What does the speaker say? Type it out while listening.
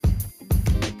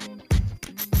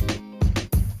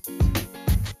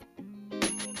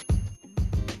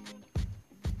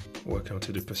Welcome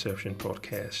to the Perception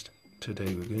Podcast.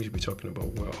 Today we're going to be talking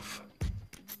about wealth.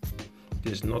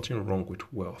 There's nothing wrong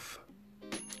with wealth.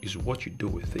 It's what you do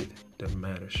with it that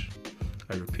matters.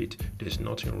 I repeat, there's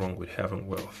nothing wrong with having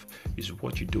wealth. It's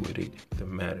what you do with it that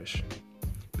matters.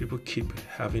 People keep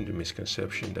having the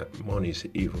misconception that money is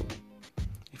evil.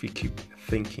 If you keep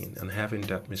thinking and having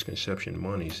that misconception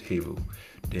money is evil,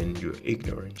 then you're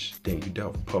ignorant, then you die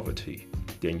of poverty,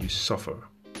 then you suffer.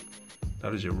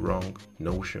 That is a wrong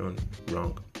notion,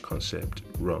 wrong concept,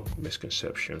 wrong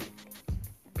misconception.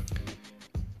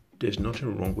 There's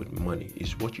nothing wrong with money.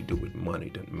 It's what you do with money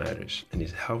that matters. And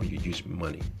it's how you use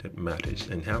money that matters.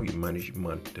 And how you manage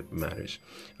money that matters.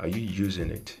 Are you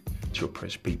using it to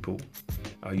oppress people?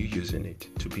 Are you using it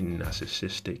to be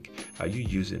narcissistic? Are you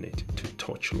using it to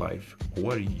touch life?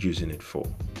 What are you using it for?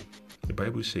 The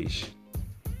Bible says,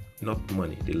 not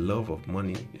money. The love of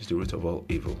money is the root of all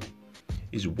evil.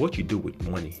 It's what you do with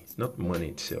money, not money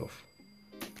itself.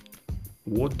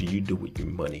 What do you do with your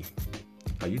money?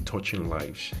 Are you touching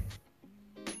lives?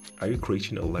 Are you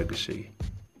creating a legacy?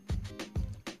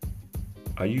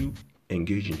 Are you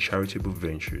engaged in charitable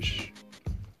ventures?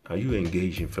 Are you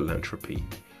engaged in philanthropy?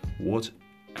 What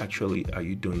actually are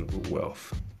you doing with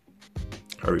wealth?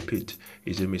 I repeat,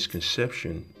 it's a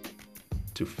misconception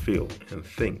to feel and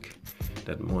think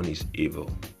that money is evil.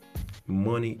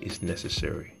 Money is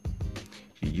necessary.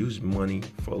 You use money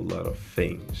for a lot of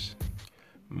things.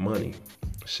 Money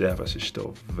serves as a store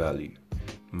of value.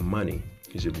 Money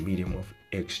is a medium of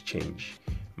exchange.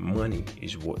 Money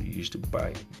is what you use to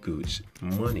buy goods.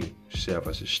 Money serves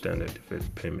as a standard for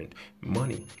payment.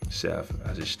 Money serves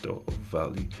as a store of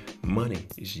value. Money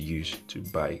is used to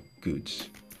buy goods.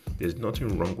 There's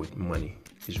nothing wrong with money.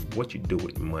 It's what you do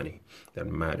with money that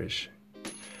matters.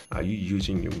 Are you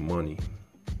using your money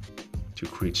to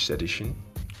create sedition?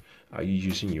 Are you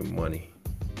using your money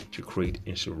to create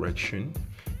insurrection?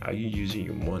 Are you using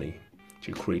your money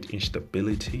to create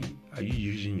instability? Are you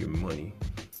using your money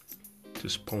to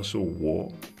sponsor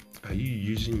war? Are you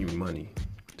using your money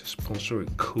to sponsor a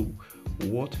coup?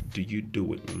 What do you do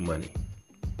with money?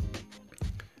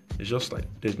 It's just like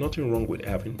there's nothing wrong with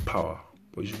having power,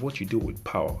 but it's what you do with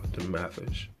power that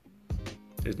matters.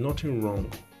 There's nothing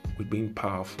wrong with being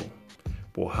powerful,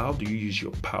 but how do you use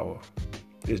your power?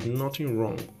 There's nothing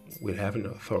wrong with having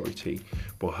authority,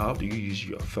 but how do you use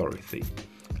your authority?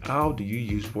 How do you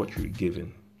use what you're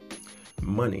given?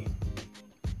 Money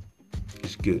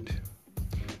is good.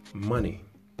 Money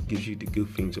gives you the good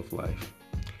things of life.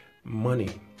 Money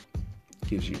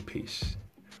gives you peace.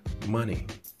 Money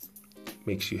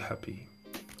makes you happy.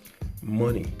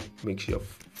 Money makes you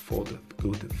afford the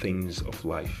good things of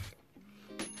life.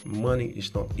 Money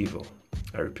is not evil.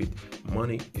 I repeat,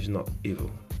 money is not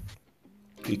evil.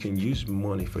 You can use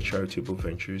money for charitable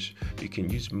ventures. You can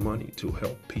use money to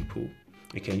help people.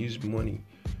 You can use money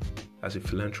as a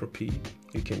philanthropy.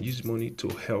 You can use money to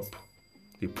help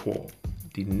the poor,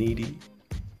 the needy,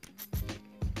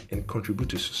 and contribute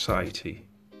to society.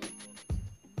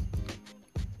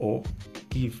 Or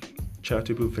give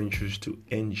charitable ventures to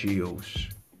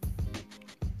NGOs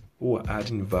who are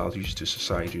adding values to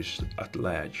societies at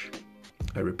large.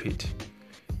 I repeat,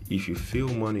 if you feel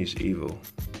money is evil,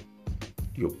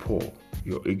 you're poor,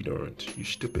 you're ignorant, you're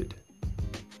stupid.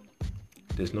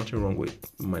 There's nothing wrong with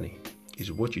money.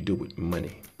 It's what you do with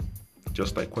money.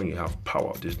 Just like when you have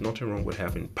power, there's nothing wrong with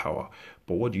having power.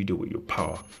 But what do you do with your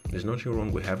power? There's nothing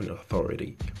wrong with having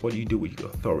authority. What do you do with your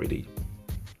authority?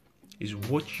 It's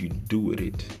what you do with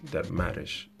it that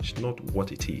matters. It's not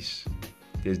what it is.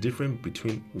 There's a difference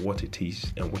between what it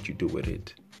is and what you do with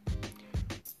it.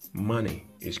 Money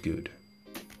is good.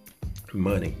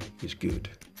 Money is good.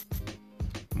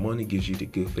 Money gives you the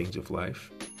good things of life.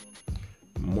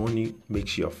 Money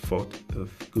makes you afford the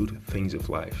good things of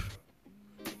life.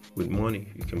 With money,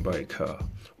 you can buy a car.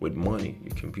 With money, you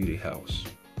can build a house.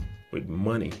 With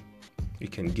money, you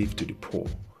can give to the poor.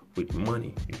 With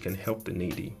money, you can help the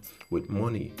needy. With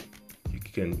money, you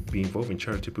can be involved in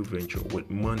charitable venture. With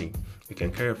money, you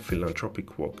can carry out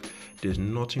philanthropic work. There's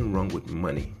nothing wrong with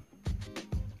money.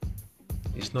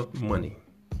 It's not money.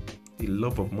 The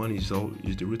love of money is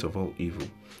the root of all evil.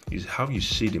 It's how you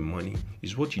see the money,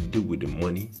 it's what you do with the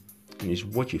money, and it's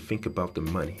what you think about the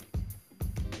money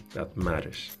that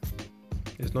matters.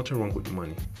 There's nothing wrong with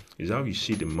money. It's how you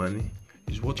see the money,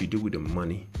 it's what you do with the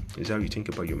money, it's how you think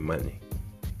about your money.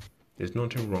 There's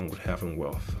nothing wrong with having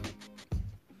wealth.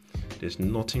 There's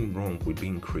nothing wrong with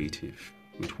being creative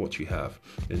with what you have.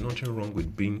 There's nothing wrong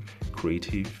with being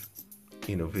creative,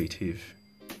 innovative,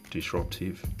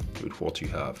 disruptive with what you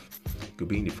have. It could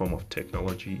be in the form of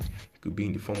technology. It could be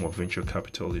in the form of venture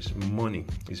capitalists. Money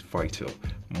is vital.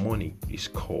 Money is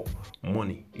core.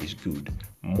 Money is good.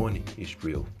 Money is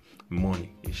real.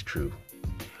 Money is true.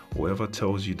 Whoever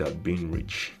tells you that being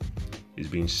rich is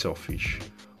being selfish,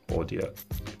 or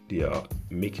they are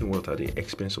making wealth at the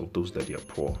expense of those that are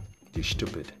poor, they're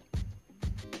stupid.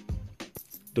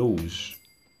 Those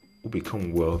who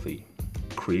become wealthy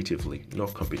creatively, not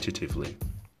competitively,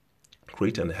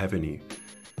 create an avenue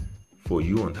for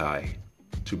you and I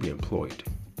to be employed.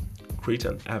 Create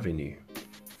an avenue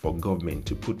for government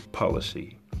to put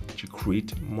policy to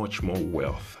create much more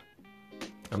wealth.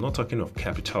 I'm not talking of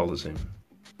capitalism.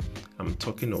 I'm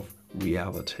talking of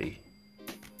reality.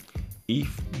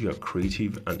 If you are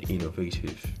creative and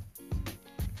innovative,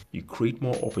 you create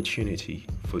more opportunity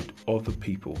for other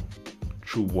people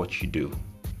through what you do.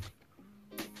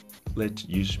 Let's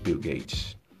use Bill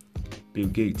Gates. Bill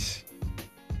Gates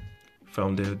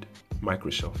founded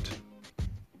Microsoft.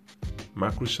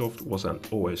 Microsoft was an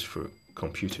OS for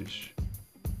computers.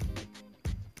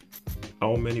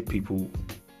 How many people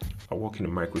are working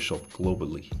in Microsoft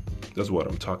globally? That's what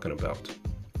I'm talking about.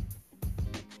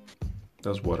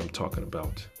 That's what I'm talking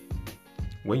about.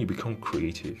 When you become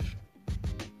creative,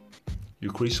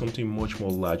 you create something much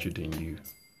more larger than you.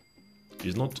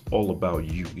 It's not all about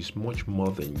you, it's much more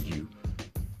than you.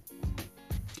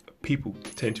 People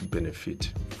tend to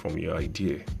benefit from your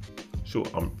idea. So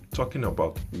I'm talking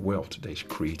about wealth that is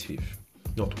creative,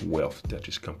 not wealth that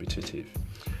is competitive.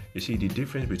 You see, the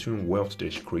difference between wealth that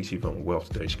is creative and wealth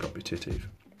that is competitive.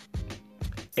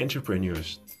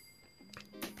 Entrepreneurs,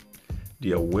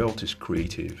 their wealth is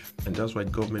creative, and that's why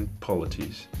government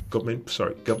policy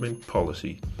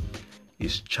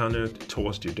is channeled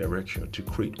towards the direction to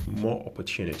create more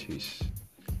opportunities,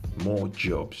 more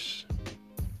jobs,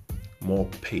 more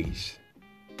pays,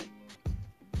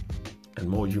 and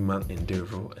more human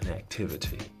endeavor and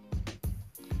activity.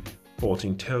 But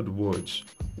in third words,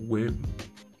 where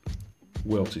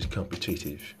wealth is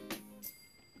competitive,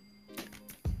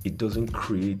 it doesn't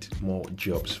create more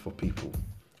jobs for people.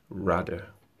 Rather,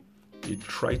 they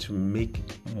try to make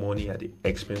money at the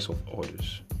expense of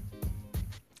others.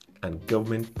 And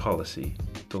government policy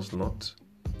does not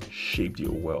shape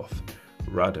their wealth.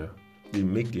 Rather, they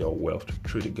make their wealth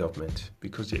through the government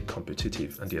because they're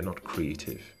competitive and they're not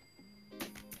creative.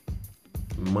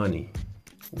 Money,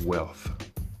 wealth,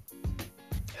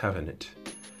 having it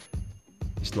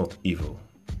is not evil.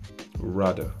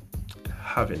 Rather,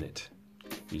 having it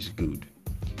is good.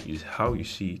 It's how you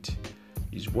see it,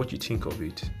 is what you think of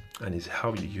it, and is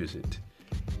how you use it,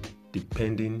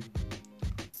 depending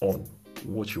on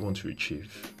what you want to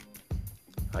achieve.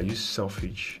 Are you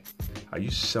selfish? Are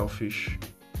you selfish?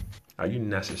 Are you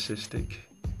narcissistic?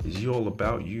 Is it all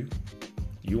about you?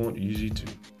 Do you want to use it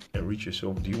to enrich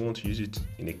yourself? Do you want to use it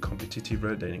in a competitive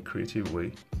rather than a creative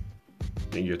way?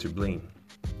 Then you're to blame.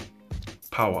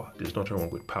 Power, there's nothing wrong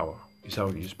with power. It's how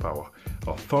you use power.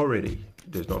 Authority,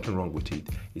 there's nothing wrong with it.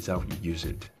 It's how you use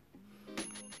it.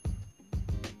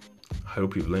 I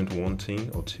hope you've learned one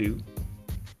thing or two.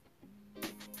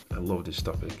 I love this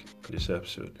topic, this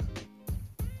episode.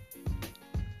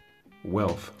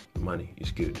 Wealth, money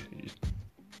is good.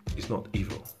 It's not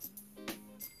evil.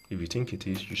 If you think it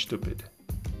is, you're stupid.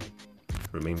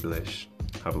 Remain blessed.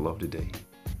 Have a lovely day.